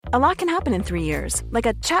A lot can happen in 3 years, like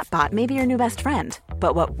a chatbot may be your new best friend.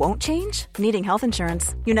 But what won't change? Needing health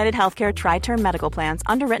insurance. United Healthcare Tri-Term Medical Plans,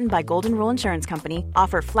 underwritten by Golden Rule Insurance Company,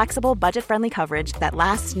 offer flexible, budget-friendly coverage that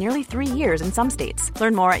lasts nearly 3 years in some states.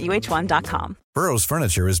 Learn more at uh1.com. Burrow's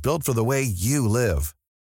furniture is built for the way you live.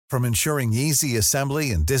 From ensuring easy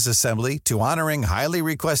assembly and disassembly to honoring highly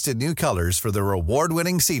requested new colors for their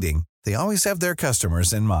award-winning seating, they always have their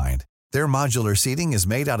customers in mind. Their modular seating is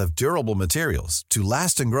made out of durable materials to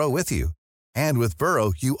last and grow with you. And with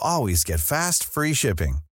Burrow, you always get fast, free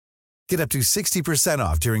shipping. Get up to 60%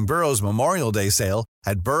 off during Burrow's Memorial Day sale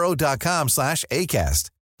at burrow.com/ACAST.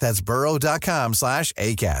 That's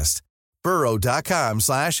burrow.com/ACAST.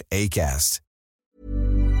 burrow.com/ACAST.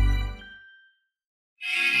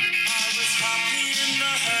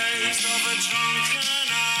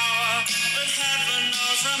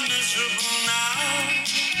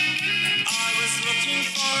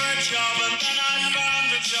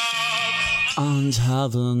 And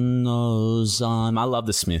heaven knows I love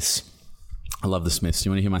the Smiths. I love the Smiths.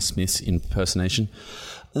 You want to hear my Smiths impersonation?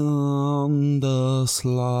 On this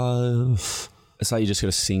life. It's like you just got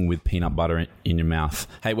to sing with peanut butter in your mouth.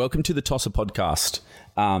 Hey, welcome to the Tosser podcast.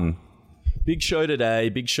 Big show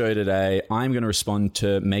today. I'm going to respond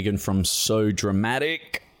to Megan from So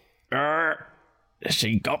Dramatic.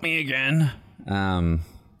 She got me again.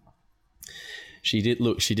 She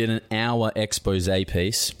did an hour expose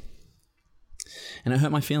piece. And it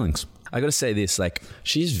hurt my feelings. I got to say this, like,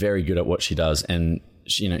 she's very good at what she does. And,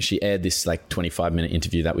 she aired this, 25-minute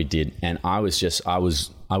interview that we did. And I was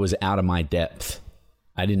out of my depth.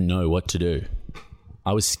 I didn't know what to do.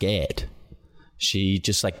 I was scared. She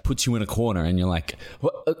just, puts you in a corner and you're like,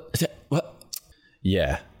 what?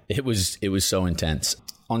 Yeah, it was so intense.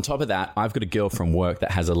 On top of that, I've got a girl from work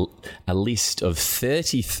that has a list of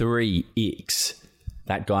 33 icks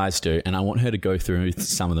that guys do, and I want her to go through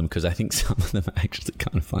some of them because I think some of them are actually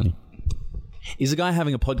kind of funny. Is a guy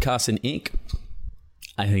having a podcast an ick?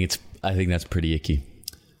 I think that's pretty icky.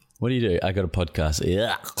 What do you do? I got a podcast.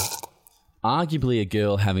 Yeah. Arguably a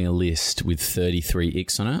girl having a list with 33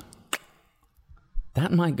 icks on it.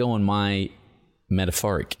 That might go on my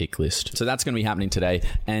metaphoric ick list. So that's going to be happening today,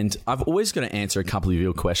 and I've always got to answer a couple of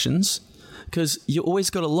your questions because you always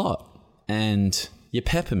got a lot and you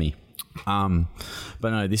pepper me. But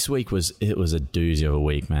no, this week was a doozy of a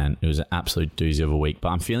week, man. It was an absolute doozy of a week, but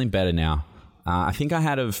I'm feeling better now. I think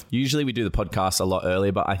usually we do the podcast a lot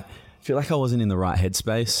earlier, but I feel like I wasn't in the right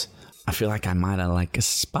headspace. I feel like I might have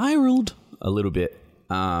spiraled a little bit.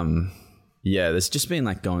 Yeah, there's just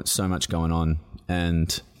been so much going on.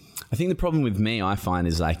 And I think the problem with me, I find,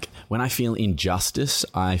 is when I feel injustice,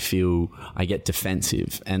 I get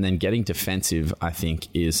defensive, and then getting defensive, I think,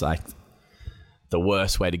 is the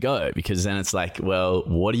worst way to go, because then it's well,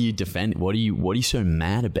 what are you defending? What are you so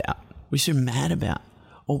mad about? What are you so mad about?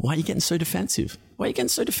 Or why are you getting so defensive? Why are you getting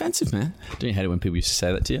so defensive, man? Don't you hate it when people used to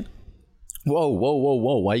say that to you? Whoa,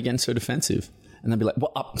 why are you getting so defensive? And they'd be like,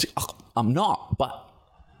 well, I'm not, but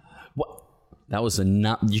what? That was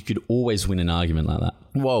you could always win an argument like that.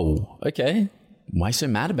 Whoa, okay. Why are you so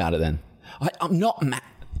mad about it then? I'm not mad.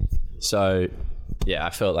 So, yeah, I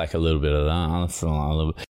felt a little bit of that. I felt a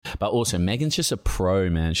little bit. But also, Megan's just a pro,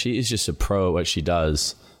 man. She is just a pro at what she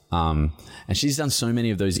does. And she's done so many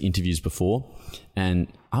of those interviews before. And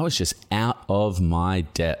I was just out of my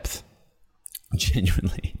depth.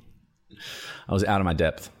 Genuinely. I was out of my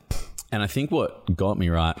depth. And I think what got me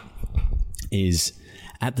right is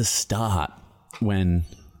at the start when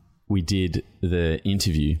we did the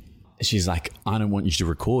interview, she's like, I don't want you to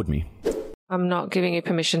record me. I'm not giving you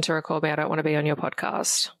permission to record me. I don't want to be on your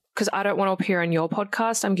podcast. Because I don't want to appear on your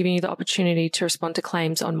podcast. I'm giving you the opportunity to respond to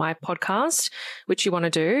claims on my podcast, which you want to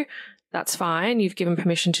do. That's fine. You've given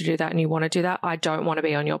permission to do that and you want to do that. I don't want to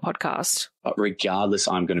be on your podcast. But regardless,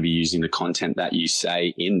 I'm going to be using the content that you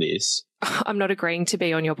say in this. I'm not agreeing to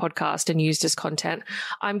be on your podcast and used as content.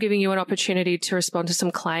 I'm giving you an opportunity to respond to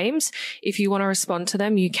some claims. If you want to respond to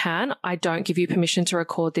them, you can. I don't give you permission to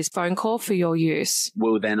record this phone call for your use.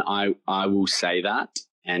 Well, then I will say that.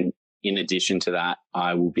 And in addition to that,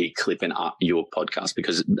 I will be clipping up your podcast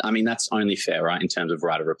because, that's only fair, right, in terms of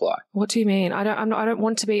right of reply. What do you mean? I don't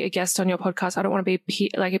want to be a guest on your podcast. I don't want to be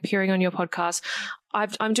appearing on your podcast.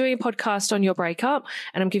 I'm doing a podcast on your breakup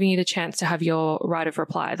and I'm giving you the chance to have your right of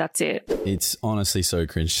reply. That's it. It's honestly so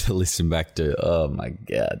cringe to listen back to. Oh, my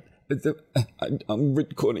God. I'm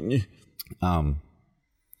recording you. And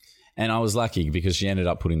I was lucky because she ended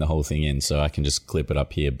up putting the whole thing in so I can just clip it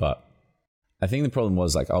up here, but I think the problem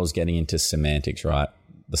was I was getting into semantics, right?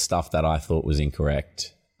 The stuff that I thought was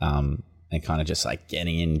incorrect, and kind of just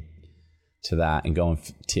getting in to that and going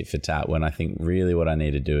tit for tat, when I think really what I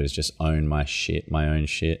need to do is just own my own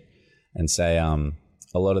shit, and say a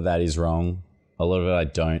lot of that is wrong. A lot of it I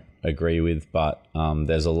don't agree with, but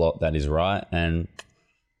there's a lot that is right, and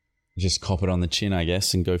just cop it on the chin, I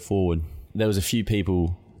guess, and go forward. There was a few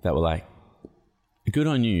people that were like, good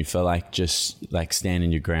on you for like just like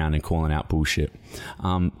standing your ground and calling out bullshit.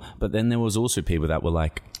 But then there was also people that were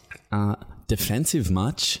like, defensive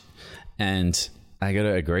much? And I got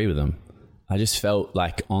to agree with them. I just felt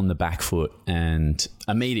like on the back foot and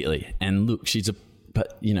immediately. And look,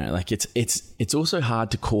 but you know, like it's also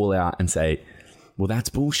hard to call out and say, well, that's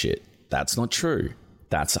bullshit. That's not true.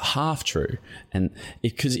 That's half true. And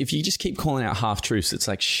because if you just keep calling out half truths, it's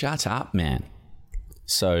like, shut up, man.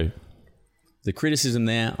 So the criticism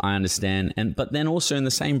there, I understand. But then also in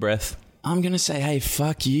the same breath, I'm going to say, hey,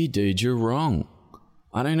 fuck you, dude. You're wrong.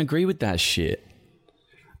 I don't agree with that shit.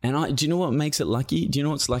 And do you know what makes it lucky? Do you know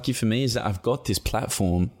what's lucky for me is that I've got this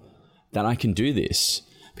platform that I can do this.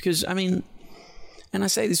 Because, I mean, and I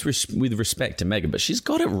say this with respect to Megan, but she's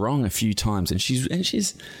got it wrong a few times. And she's.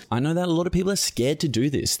 I know that a lot of people are scared to do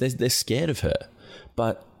this. They're scared of her.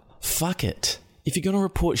 But fuck it. If you're going to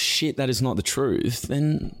report shit that is not the truth,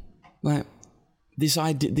 then like this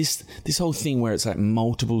idea, this whole thing where it's like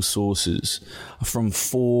multiple sources from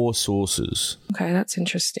 4 sources. Okay, that's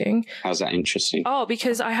interesting. How's that interesting? Oh,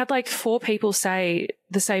 because I had like 4 people say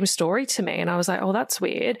the same story to me, and I was like, oh, that's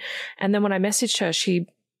weird. And then when I messaged her, she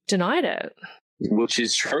denied it. Which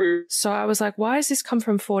is true. So I was like, why has this come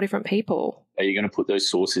from 4 different people? Are you going to put those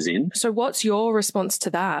sources in? So what's your response to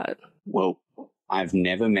that? Well, I've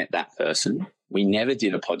never met that person. We never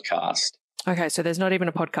did a podcast. Okay, so there's not even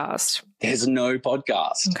a podcast. There's no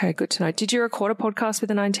podcast. Okay, good to know. Did you record a podcast with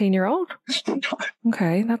a 19-year-old? No.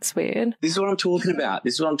 Okay, that's weird. This is what I'm talking about.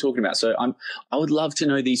 So I would love to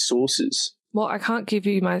know these sources. Well, I can't give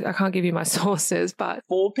you my sources, but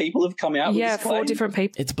 4 people have come out with this claim. 4 different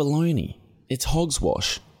people. It's baloney. It's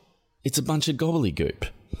hogswash. It's a bunch of gobbledygook.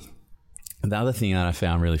 The other thing that I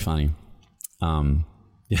found really funny,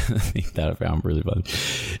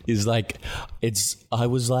 is like,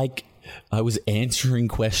 I was answering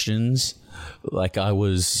questions like I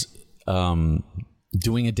was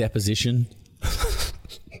doing a deposition.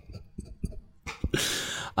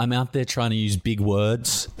 I'm out there trying to use big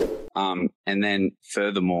words. And then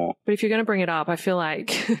furthermore... But if you're going to bring it up, I feel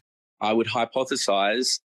like... I would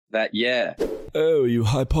hypothesize that, yeah. Oh, you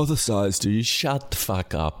hypothesized, do you? Shut the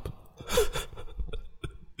fuck up.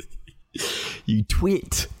 You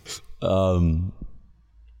twit. But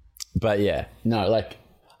yeah, no, like,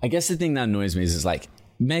 I guess the thing that annoys me is like,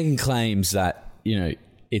 Megan claims that, you know,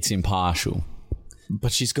 it's impartial,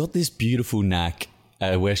 but she's got this beautiful knack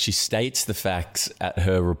where she states the facts at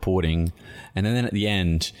her reporting, and then at the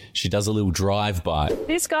end, she does a little drive-by.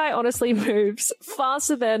 This guy honestly moves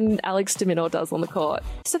faster than Alex de Minaur does on the court.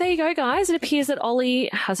 So there you go, guys. It appears that Ollie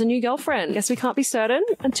has a new girlfriend. Guess we can't be certain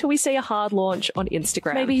until we see a hard launch on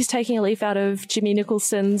Instagram. Maybe he's taking a leaf out of Jimmy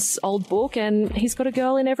Nicholson's old book and he's got a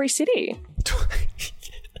girl in every city.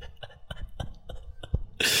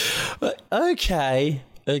 Okay.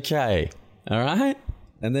 All right.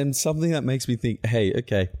 And then something that makes me think, hey,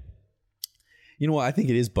 okay. You know what? I think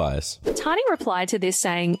it is bias. Tani replied to this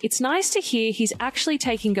saying, it's nice to hear he's actually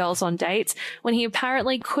taking girls on dates when he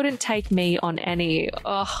apparently couldn't take me on any.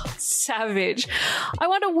 Ugh, savage. I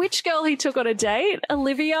wonder which girl he took on a date,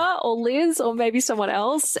 Olivia or Liz or maybe someone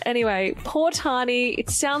else. Anyway, poor Tani.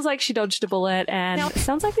 It sounds like she dodged a bullet, and it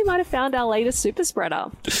sounds like we might have found our latest super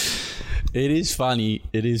spreader. It is funny,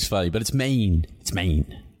 but it's mean.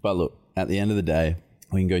 But look, at the end of the day,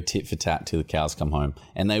 we can go tit for tat till the cows come home,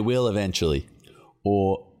 and they will eventually.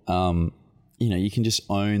 Or, you know, you can just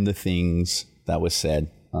own the things that were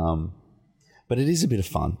said. But it is a bit of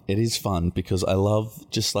fun. It is fun because I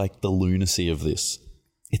love just like the lunacy of this.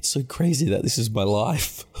 It's so crazy that this is my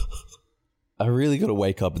life. I really got to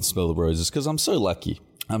wake up and smell the roses because I'm so lucky.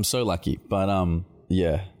 But,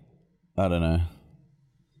 yeah, I don't know.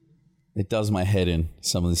 It does my head in,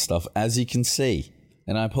 some of this stuff, as you can see.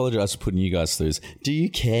 And I apologize for putting you guys through this. Do you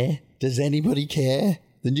care? Does anybody care?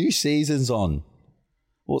 The new season's on.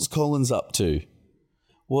 What's Collins up to?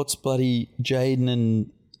 What's bloody Jaden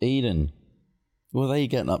and Eden? What are they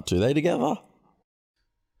getting up to? They together?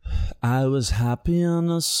 I was happy on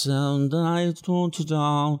a Sunday night, wanted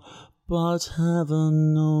down, but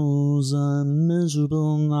heaven knows I'm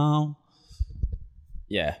miserable now.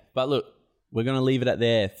 Yeah, but look, we're going to leave it at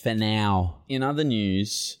there for now. In other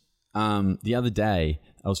news, the other day,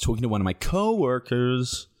 I was talking to one of my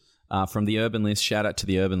co-workers from the Urban List. Shout out to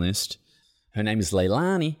the Urban List. Her name is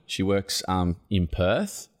Leilani. She works in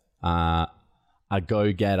Perth. A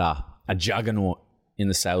go-getter, a juggernaut in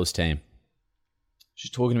the sales team.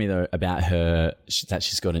 She's talking to me though about that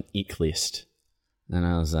she's got an ick list. And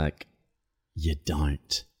I was like, you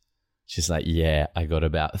don't. She's like, yeah, I got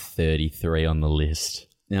about 33 on the list.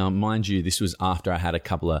 Now, mind you, this was after I had a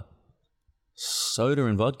couple of soda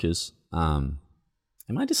and vodkas. Am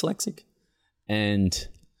I dyslexic? And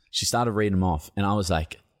she started reading them off. And I was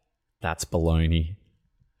like, that's baloney.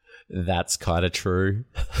 That's kind of true.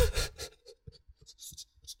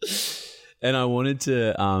 And I wanted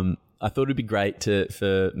to, I thought it'd be great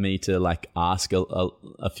for me to like ask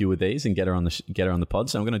a few of these and get her on the pod.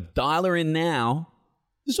 So I'm going to dial her in now.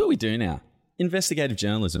 This is what we do now. Investigative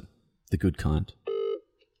journalism, the good kind.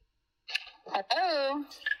 Hello.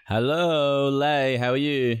 Hello, Lay. How are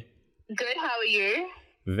you? Good. How are you?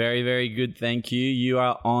 Very, very good. Thank you. You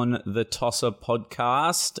are on the Tosser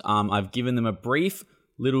podcast. I've given them a brief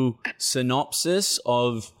little synopsis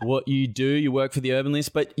of what you do. You work for the Urban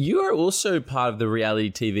List, but you are also part of the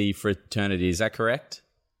reality TV fraternity. Is that correct?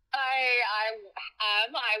 I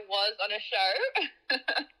am. I was on a show.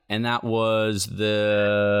 And that was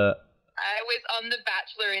the... I was on The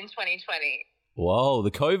Bachelor in 2020. Whoa,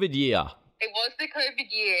 the COVID year. It was the COVID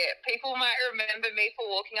year. People might remember me for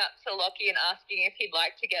walking up to Lockie and asking if he'd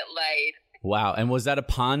like to get laid. Wow. And was that a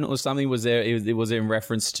pun or something? Was there in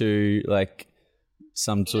reference to like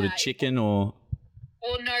some sort of chicken or?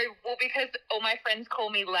 Well, no. Well, because all my friends call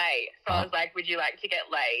me Lay. So I was like, would you like to get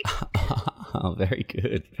laid? Oh, very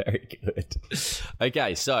good. Very good.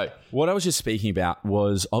 Okay. So what I was just speaking about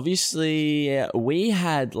was obviously we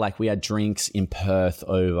had drinks in Perth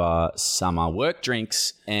over summer, work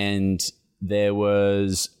drinks, and you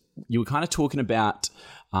were kind of talking about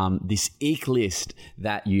this ick list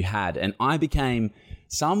that you had, and I became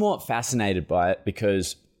somewhat fascinated by it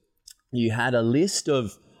because you had a list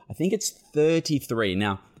of, I think it's 33.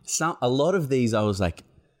 Now, a lot of these I was like,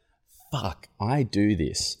 fuck, I do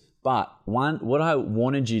this. But what I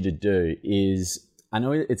wanted you to do is, I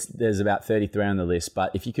know there's about 33 on the list,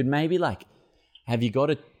 but if you could maybe have you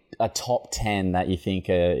got a top 10 that you think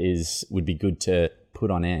would be good to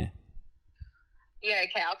put on air? Yeah,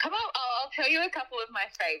 okay. I'll tell you a couple of my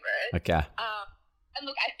favorites. Okay. And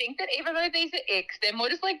look, I think that even though these are icks, they're more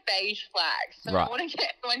just like beige flags. So right. I want to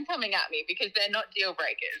get everyone coming at me because they're not deal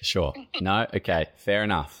breakers. Sure. No? Okay. Fair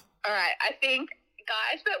enough. All right. I think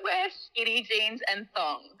guys that wear skinny jeans and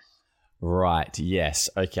thongs. Right. Yes.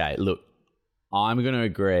 Okay. Look, I'm going to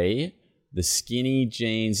agree. The skinny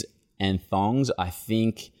jeans and thongs, I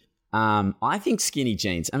think skinny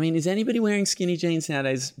jeans. I mean, is anybody wearing skinny jeans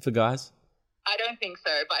nowadays for guys? I don't think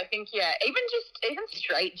so, but I think, yeah, even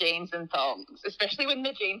straight jeans and thongs, especially when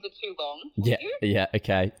the jeans are too long. Yeah,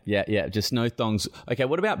 okay. Yeah, just no thongs. Okay,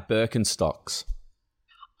 what about Birkenstocks?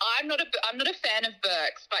 I'm not a fan of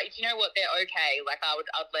Birks, but you know what? They're okay. Like,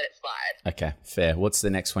 I'd let it slide. Okay, fair. What's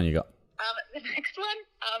the next one you got? The next one,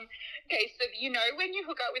 okay, so you know when you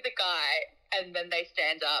hook up with a guy and then they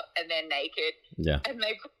stand up and they're naked, yeah, and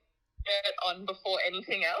they put it on before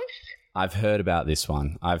anything else? I've heard about this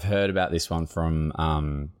one.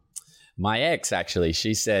 From my ex, actually.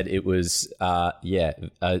 She said it was, and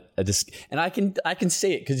I can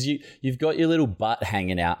see it because you've got your little butt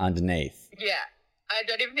hanging out underneath. Yeah. I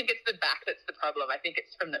don't even think it's the back that's the problem. I think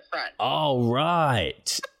it's from the front. Oh,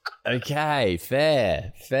 right. Okay,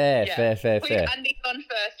 fair. Put your undies on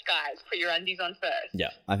first, guys. Put your undies on first.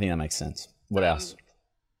 Yeah, I think that makes sense. What else?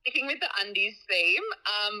 Sticking with the undies theme,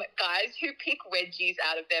 guys who pick wedgies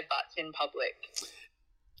out of their butts in public.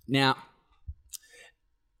 Now,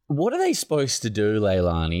 what are they supposed to do,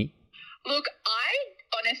 Leilani? Look, I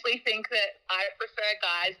honestly think that I prefer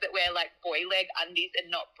guys that wear like boy leg undies and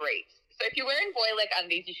not briefs. So if you're wearing boy leg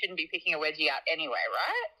undies, you shouldn't be picking a wedgie out anyway,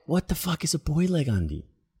 right? What the fuck is a boy leg undie?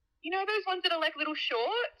 You know those ones that are like little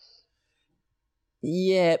shorts?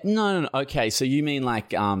 Yeah, no. Okay, so you mean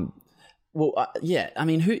like, yeah. I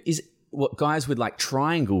mean, guys with like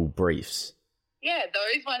triangle briefs? Yeah,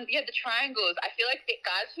 those ones. Yeah, the triangles. I feel like the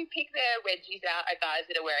guys who pick their wedgies out are guys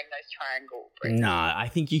that are wearing those triangle briefs. No, I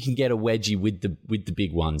think you can get a wedgie with the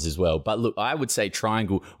big ones as well. But look, I would say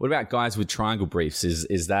triangle. What about guys with triangle briefs?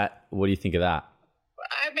 Is that? What do you think of that?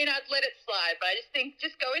 I mean, I'd let it slide, but I just think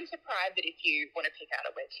just go into private if you want to pick out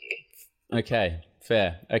a wedgie. Okay,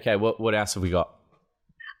 fair. Okay, what else have we got?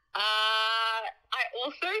 I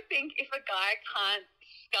also think if a guy can't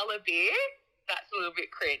scull a beer, that's a little bit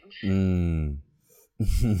cringe.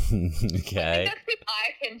 Okay. I think that's if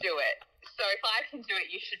I can do it. So if I can do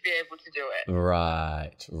it, you should be able to do it.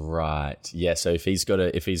 Right. Yeah. So if he's got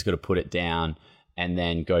to put it down and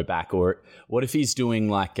then go back? Or what if he's doing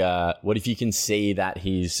like, what if you can see that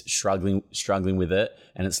he's struggling with it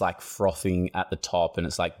and it's like frothing at the top and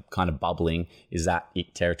it's like kind of bubbling? Is that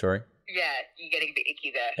ick territory? Yeah, you're getting a bit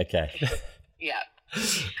icky there. Okay. Yeah.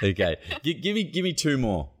 Okay. Give me two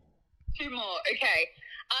more. Two more. Okay.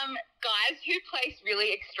 Guys who place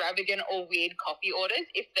really extravagant or weird coffee orders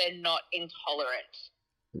if they're not intolerant.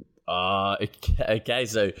 Okay.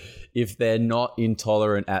 So if they're not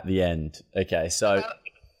intolerant at the end. Okay. So.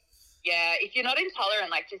 Yeah, if you're not intolerant,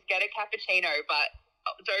 like just get a cappuccino, but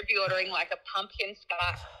don't be ordering like a pumpkin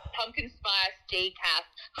spice decaf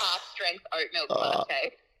half strength oat milk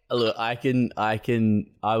latte. Look, I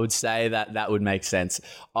would say that would make sense.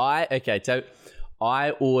 So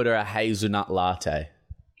I order a hazelnut latte.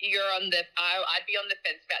 I'd be on the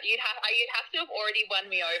fence about. You'd have to have already won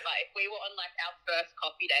me over. If we were on like our first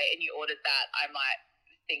coffee day and you ordered that, I might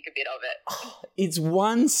think a bit of it. It's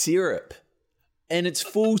one syrup, and it's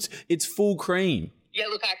full cream. Yeah,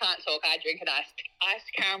 look, I can't talk. I drink an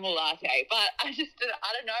iced caramel latte, but I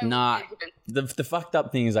don't know. Nah, the fucked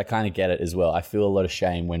up thing is I kind of get it as well. I feel a lot of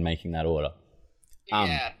shame when making that order.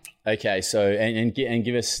 Yeah. Okay, so and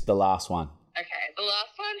give us the last one. Okay, the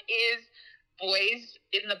last one is boys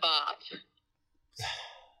in the bath.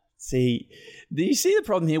 See, do you see the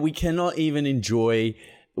problem here? We can't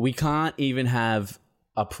even have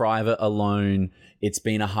a private alone. It's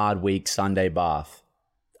been a hard week Sunday bath.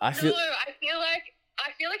 I feel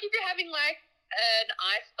like if you're having like an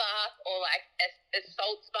ice bath or like a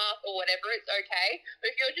salt bath or whatever, it's okay.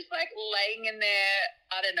 But if you're just like laying in there,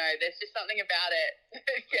 I don't know, there's just something about it that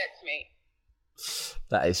gets me.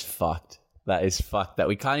 That is fucked. That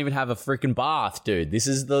we can't even have a freaking bath, dude. This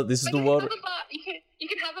is the world. You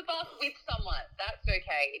can have a bath with someone. That's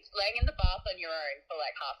okay. It's laying in the bath on your own for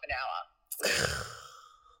like half an hour.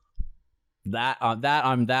 That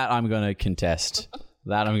I'm going to contest.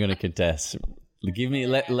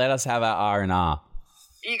 Let us have our R&R.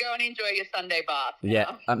 You go and enjoy your Sunday bath.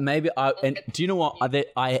 Yeah, maybe. And do you know what?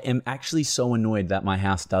 I am actually so annoyed that my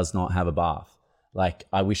house does not have a bath. Like,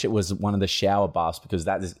 I wish it was one of the shower baths because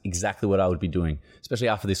that is exactly what I would be doing, especially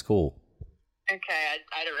after this call. Okay,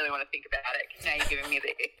 I don't really want to think about it because now you're giving me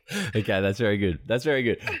the... Okay, that's very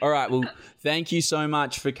good. All right, well, thank you so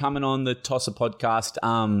much for coming on the Tosser podcast.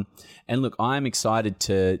 And look, I'm excited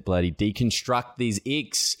to bloody deconstruct these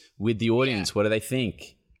icks with the audience. Yeah. What do they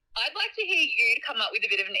think? I'd like to hear you come up with a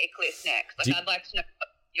bit of an ick list next. I'd like to know what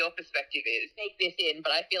your perspective is. Take this in,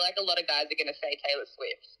 but I feel like a lot of guys are going to say Taylor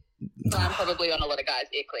Swift. So I'm probably on a lot of guys'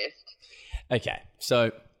 ick list. Okay,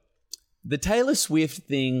 so the Taylor Swift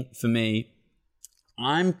thing for me,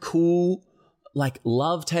 I'm cool, like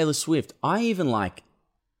love Taylor Swift. I don't like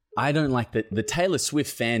the Taylor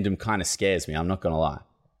Swift fandom kind of scares me, I'm not going to lie.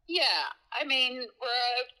 Yeah, I mean, we're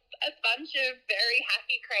a bunch of very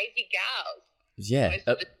happy, crazy gals. Yeah,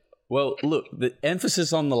 well, look, the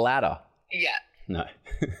emphasis on the latter. Yeah. No.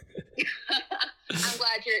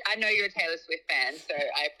 I know you're a Taylor Swift fan, so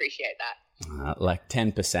I appreciate that. Like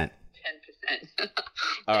 10%. 10%.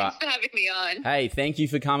 All right. Thanks for having me on. Hey, thank you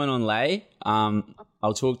for coming on, Lay.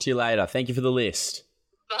 I'll talk to you later. Thank you for the list.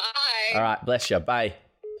 Bye. All right, bless you. Bye.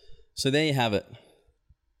 So there you have it.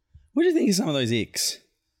 What do you think of some of those icks?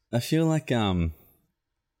 I feel like I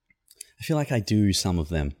do some of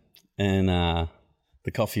them. And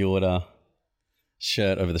the coffee order,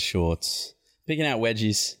 shirt over the shorts, picking out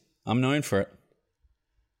wedgies. I'm known for it.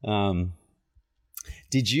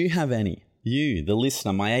 Did you have any? You, the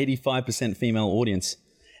listener, my 85% female audience,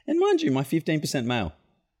 and mind you, my 15% male.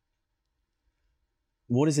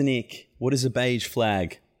 What is an ick? What is a beige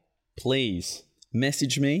flag? Please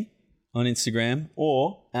message me on Instagram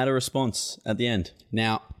or add a response at the end.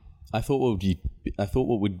 Now, I thought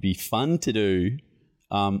what would be fun to do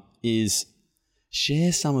is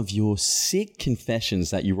share some of your sick confessions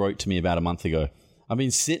that you wrote to me about a month ago. I've been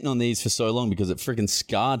sitting on these for so long because it freaking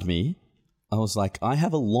scarred me. I was like, I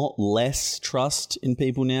have a lot less trust in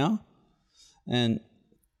people now. And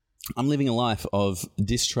I'm living a life of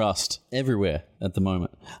distrust everywhere at the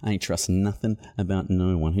moment. I ain't trusting nothing about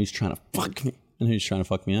no one who's trying to fuck me and who's trying to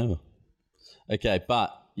fuck me over. Okay,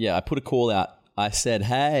 but yeah, I put a call out. I said,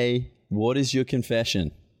 hey, what is your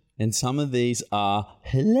confession? And some of these are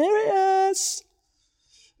hilarious.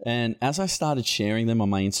 And as I started sharing them on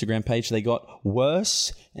my Instagram page, they got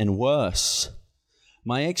worse and worse.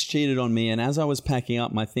 My ex cheated on me, and as I was packing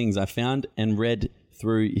up my things, I found and read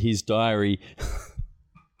through his diary.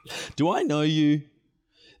 Do I know you?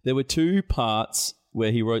 There were 2 parts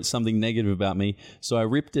where he wrote something negative about me, so I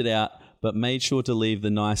ripped it out, but made sure to leave the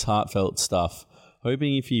nice heartfelt stuff,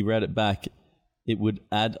 hoping if he read it back, it would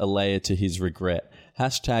add a layer to his regret.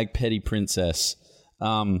 Hashtag petty princess.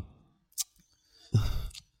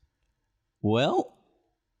 Well,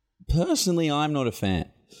 personally, I'm not a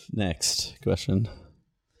fan. Next question.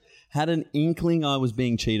 Had an inkling I was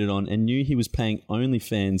being cheated on and knew he was paying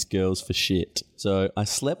OnlyFans girls for shit. So I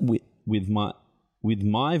slept with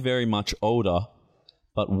my very much older,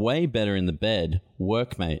 but way better in the bed,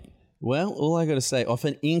 workmate. Well, all I got to say, off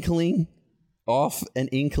an inkling.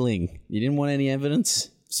 You didn't want any evidence?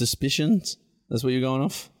 Suspicions? That's what you're going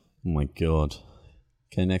off? Oh my God.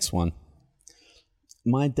 Okay, next one.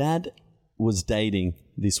 My dad was dating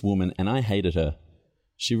this woman and I hated her.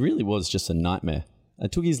 She really was just a nightmare. I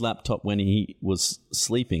took his laptop when he was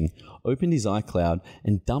sleeping, opened his iCloud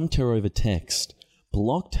and dumped her over text.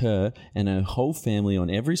 Blocked her and her whole family on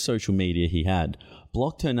every social media he had.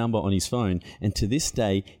 Blocked her number on his phone, and to this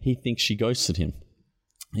day, he thinks she ghosted him.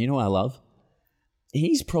 You know what I love?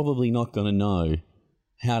 He's probably not going to know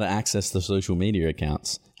how to access the social media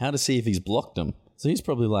accounts, how to see if he's blocked them. So he's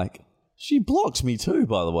probably like, she blocked me too,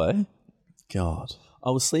 by the way. God.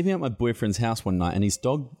 I was sleeping at my boyfriend's house one night, and his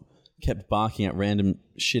dog kept barking at random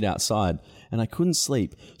shit outside, and I couldn't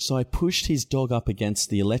sleep, so I pushed his dog up against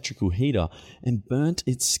the electrical heater and burnt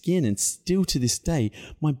its skin, and still to this day,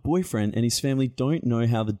 my boyfriend and his family don't know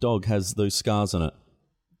how the dog has those scars on it.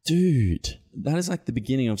 Dude, that is like the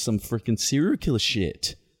beginning of some freaking serial killer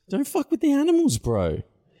shit. Don't fuck with the animals, bro.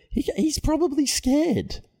 He's probably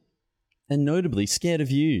scared. And notably scared of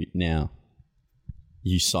you now.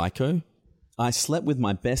 You psycho? I slept with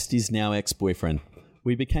my bestie's now ex-boyfriend.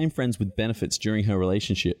 We became friends with benefits during her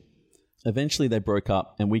relationship. Eventually they broke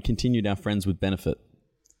up and we continued our friends with benefit.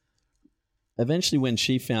 Eventually when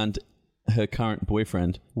she found her current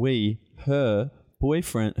boyfriend, her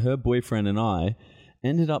boyfriend and I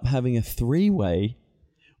ended up having a three-way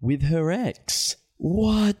with her ex.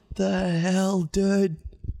 What the hell, dude?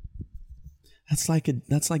 That's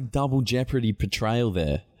like double jeopardy portrayal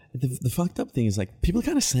there. The fucked up thing is like people are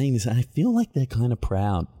kind of saying this and I feel like they're kind of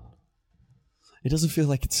proud. It doesn't feel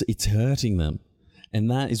like it's hurting them. And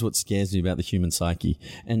that is what scares me about the human psyche.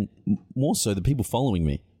 And more so, the people following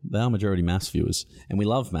me. They are majority maths viewers. And we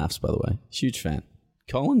love maths, by the way. Huge fan.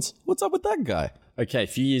 Collins, what's up with that guy? Okay, a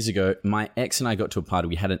few years ago, my ex and I got to a party.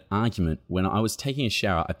 We had an argument. When I was taking a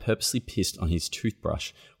shower, I purposely pissed on his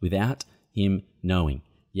toothbrush without him knowing.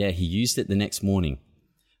 Yeah, he used it the next morning.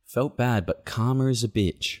 Felt bad, but karma is a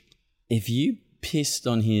bitch. If you pissed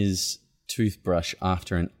on his toothbrush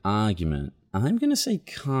after an argument, I'm going to say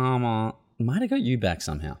karma might have got you back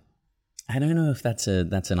somehow. I don't know if that's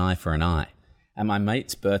an eye for an eye. At my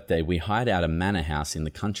mate's birthday, we hired out a manor house in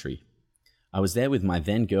the country. I was there with my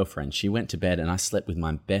then girlfriend. She went to bed and I slept with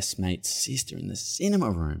my best mate's sister in the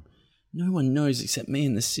cinema room. No one knows except me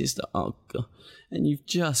and the sister. Oh, God. And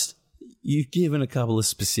you've given a couple of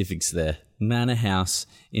specifics there. Manor house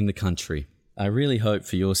in the country. I really hope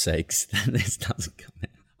for your sakes that this doesn't come out.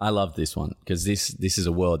 I love this one because this is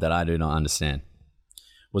a world that I do not understand.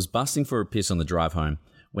 Was busting for a piss on the drive home,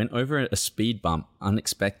 went over a speed bump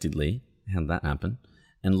unexpectedly, how'd that happen,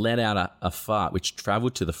 and let out a fart which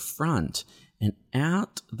travelled to the front and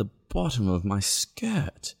out the bottom of my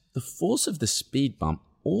skirt. The force of the speed bump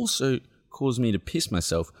also caused me to piss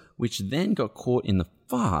myself, which then got caught in the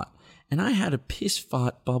fart, and I had a piss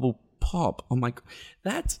fart bubble pop. Oh my God.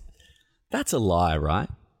 That's a lie, right?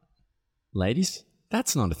 Ladies?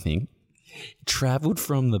 That's not a thing. Traveled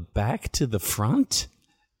from the back to the front?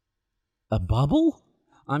 A bubble?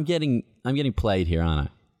 I'm getting played here, aren't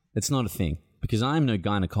I? It's not a thing because I'm no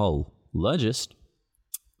gynecologist.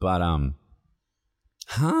 But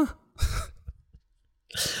huh?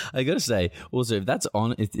 I gotta say, also, if that's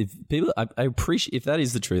on, if people, I appreciate if that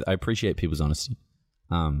is the truth. I appreciate people's honesty,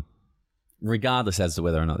 regardless as to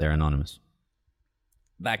whether or not they're anonymous.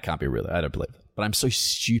 That can't be real. I don't believe it. But I'm so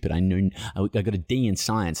stupid. I know I got a D in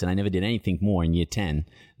science and I never did anything more in year 10.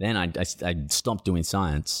 Then I stopped doing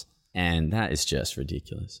science, and that is just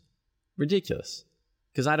ridiculous. Ridiculous.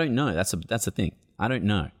 Because I don't know. That's a thing. I don't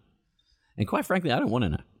know. And quite frankly, I don't want to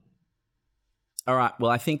know. All right.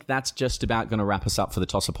 Well, I think that's just about going to wrap us up for the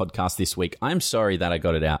Tosser podcast this week. I'm sorry that I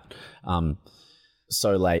got it out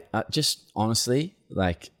so late. Just honestly,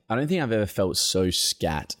 like, I don't think I've ever felt so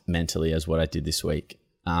scat mentally as what I did this week.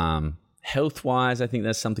 Health-wise, I think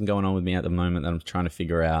there's something going on with me at the moment that I'm trying to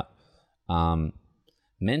figure out.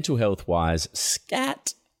 Mental health-wise,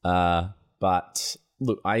 scat. But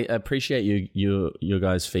look, I appreciate your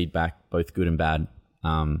guys' feedback, both good and bad.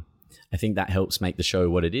 I think that helps make the show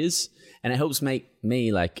what it is, and it helps make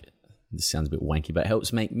me, like, this sounds a bit wanky, but it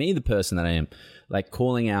helps make me the person that I am, like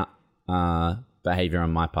calling out behavior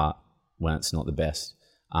on my part when it's not the best.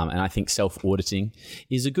 And I think self-auditing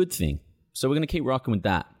is a good thing. So we're going to keep rocking with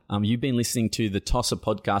that. You've been listening to the Tosser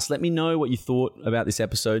podcast. Let me know what you thought about this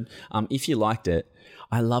episode. If you liked it,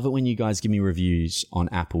 I love it when you guys give me reviews on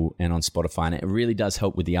Apple and on Spotify, and it really does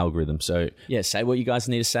help with the algorithm. So yeah, say what you guys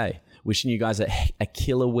need to say. Wishing you guys a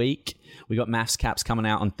killer week. We got Maths Caps coming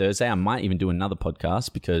out on Thursday. I might even do another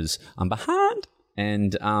podcast because I'm behind.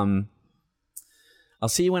 And I'll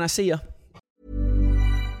see you when I see you.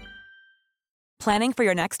 Planning for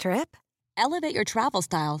your next trip? Elevate your travel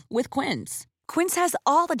style with Quince. Quince has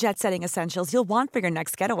all the jet-setting essentials you'll want for your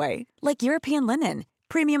next getaway, like European linen,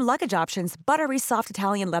 premium luggage options, buttery soft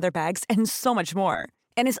Italian leather bags, and so much more.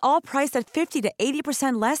 And is all priced at 50 to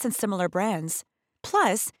 80% less than similar brands.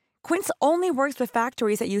 Plus, Quince only works with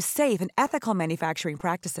factories that use safe and ethical manufacturing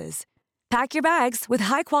practices. Pack your bags with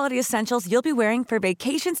high-quality essentials you'll be wearing for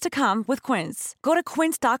vacations to come with Quince. Go to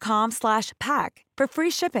quince.com/pack for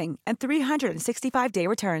free shipping and 365-day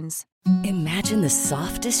returns. Imagine the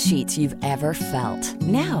softest sheets you've ever felt.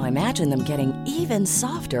 Now imagine them getting even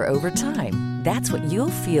softer over time. That's what you'll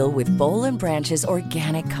feel with Boll & Branch's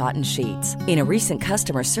organic cotton sheets. In a recent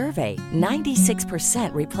customer survey,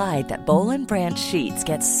 96% replied that Boll & Branch sheets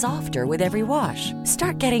get softer with every wash.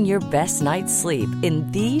 Start getting your best night's sleep in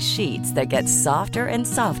these sheets that get softer and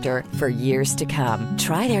softer for years to come.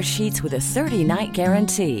 Try their sheets with a 30-night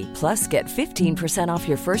guarantee. Plus, get 15% off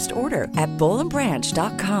your first order at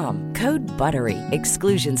bollandbranch.com. Code BUTTERY.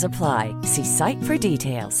 Exclusions apply. See site for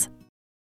details.